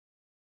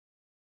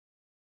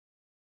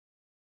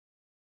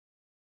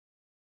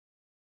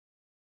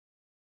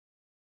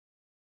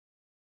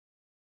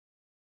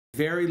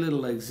very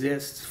little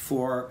exists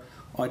for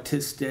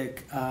autistic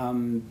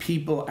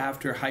people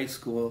after high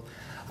school.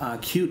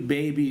 Cute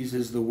Babies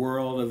is the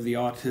world of the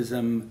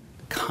autism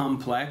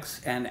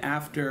complex, and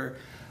after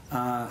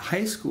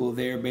high school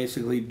they're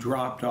basically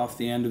dropped off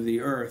the end of the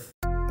earth.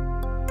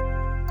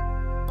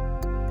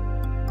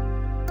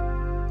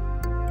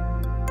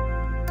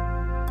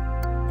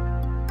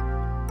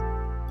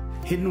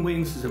 Hidden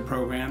Wings is a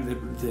program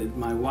that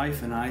my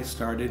wife and I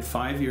started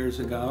 5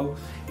 years ago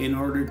in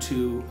order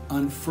to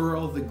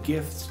unfurl the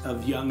gifts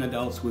of young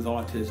adults with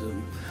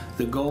autism.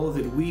 The goal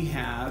that we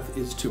have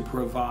is to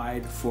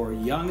provide for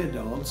young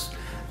adults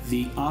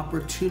the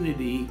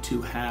opportunity to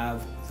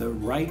have the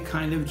right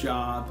kind of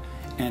job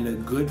and a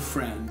good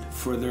friend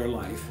for their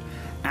life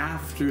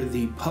after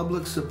the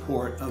public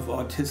support of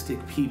autistic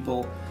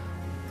people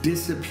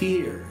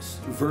disappears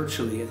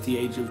virtually at the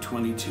age of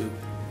 22.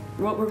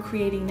 What we're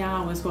creating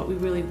now is what we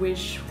really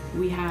wish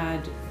we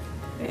had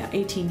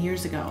 18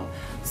 years ago.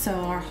 So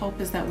our hope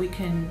is that we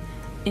can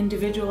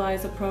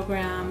individualize a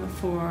program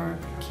for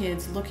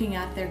kids looking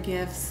at their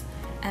gifts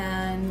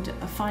and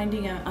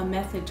finding a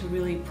method to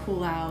really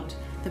pull out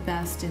the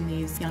best in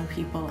these young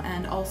people,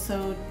 and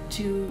also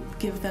to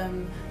give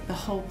them the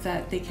hope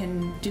that they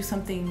can do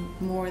something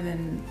more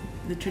than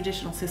the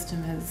traditional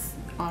system has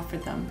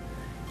offered them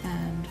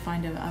and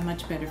find a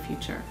much better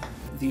future.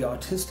 The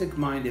autistic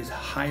mind is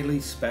highly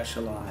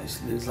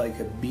specialized. It is like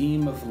a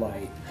beam of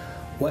light.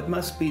 What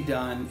must be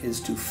done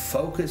is to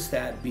focus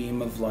that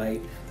beam of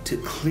light, to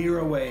clear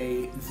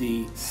away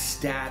the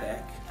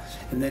static,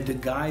 and then to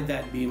guide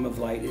that beam of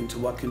light into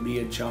what can be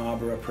a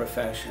job or a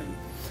profession.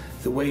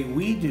 The way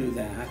we do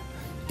that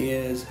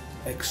is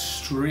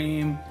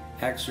extreme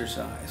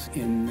exercise.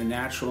 In the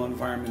natural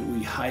environment,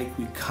 we hike,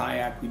 we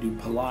kayak, we do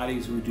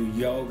Pilates, we do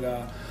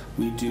yoga,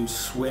 we do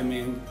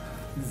swimming.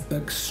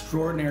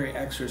 Extraordinary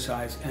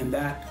exercise, and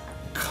that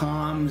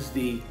calms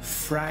the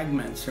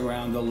fragments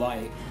around the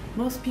light.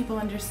 Most people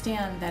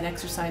understand that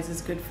exercise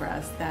is good for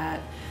us, that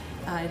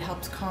it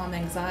helps calm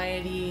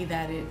anxiety,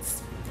 that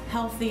it's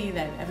healthy,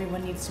 that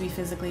everyone needs to be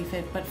physically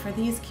fit, but for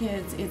these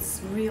kids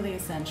it's really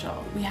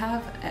essential. We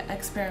have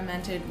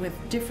experimented with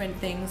different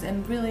things,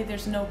 and really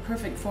there's no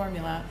perfect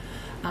formula.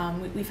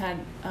 We've had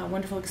a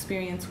wonderful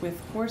experience with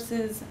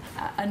horses.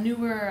 A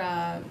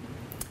newer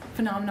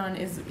phenomenon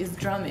is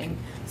drumming.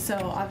 So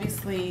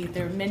obviously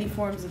there are many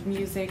forms of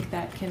music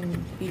that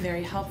can be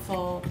very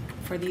helpful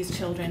for these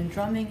children.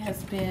 Drumming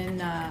has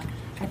been,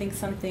 I think,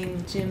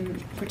 something Jim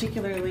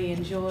particularly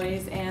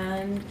enjoys,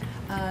 and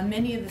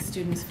many of the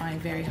students find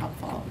very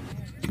helpful.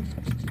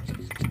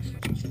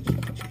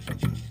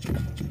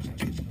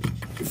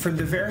 From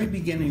the very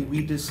beginning,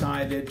 we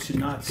decided to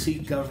not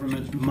seek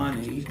government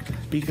money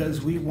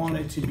because we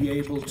wanted to be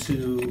able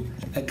to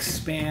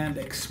expand,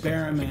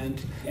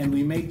 experiment, and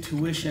we make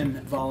tuition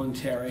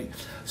voluntary.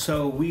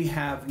 So we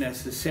have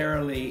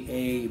necessarily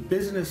a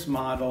business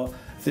model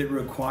that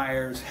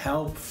requires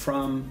help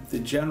from the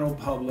general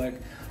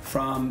public,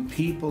 from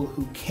people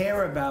who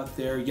care about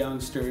their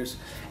youngsters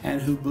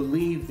and who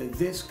believe that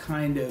this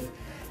kind of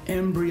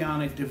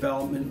embryonic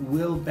development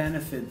will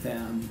benefit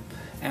them.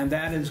 And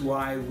that is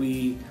why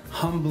we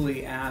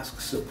humbly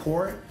ask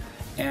support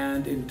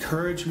and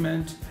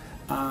encouragement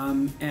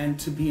and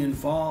to be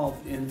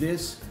involved in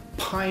this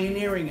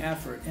pioneering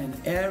effort. And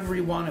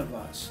every one of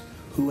us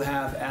who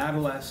have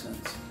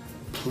adolescents,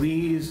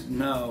 please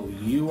know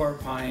you are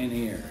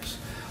pioneers.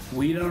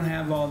 We don't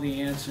have all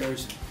the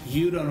answers.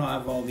 You don't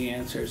have all the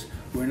answers.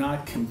 We're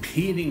not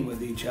competing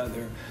with each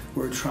other.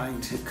 We're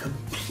trying to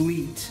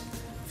complete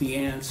the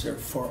answer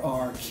for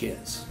our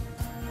kids.